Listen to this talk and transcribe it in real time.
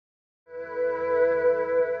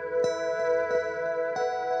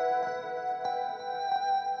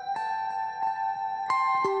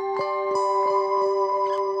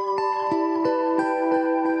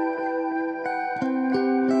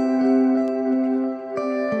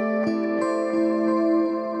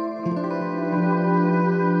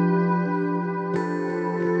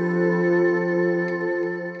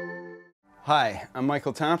Hi, I'm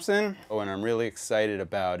Michael Thompson, and I'm really excited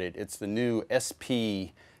about it. It's the new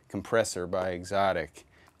SP Compressor by Xotic.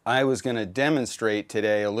 I was going to demonstrate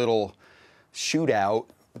today a little shootout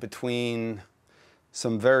between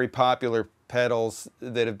some very popular pedals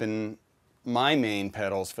that have been my main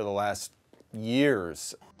pedals for the last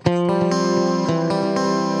years.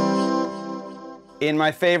 In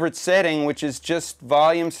my favorite setting, which is just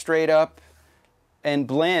volume straight up and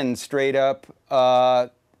blend straight up,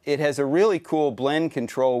 it has a really cool blend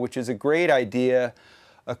control, which is a great idea.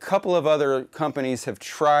 A couple of other companies have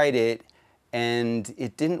tried it, and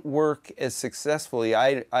it didn't work as successfully,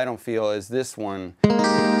 I don't feel, as this one.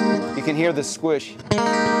 You can hear the squish.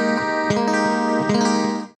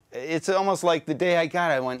 It's almost like the day I got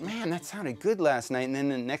it, I went, man, that sounded good last night. And then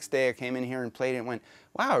the next day I came in here and played it and went,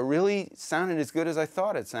 wow, it really sounded as good as I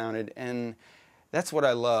thought it sounded. And that's what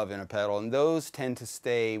I love in a pedal, and those tend to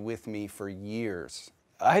stay with me for years.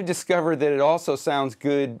 I've discovered that it also sounds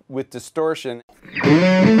good with distortion.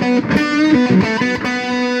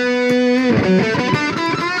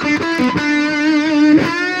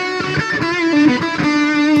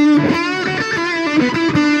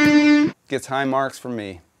 Gets high marks from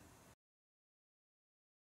me.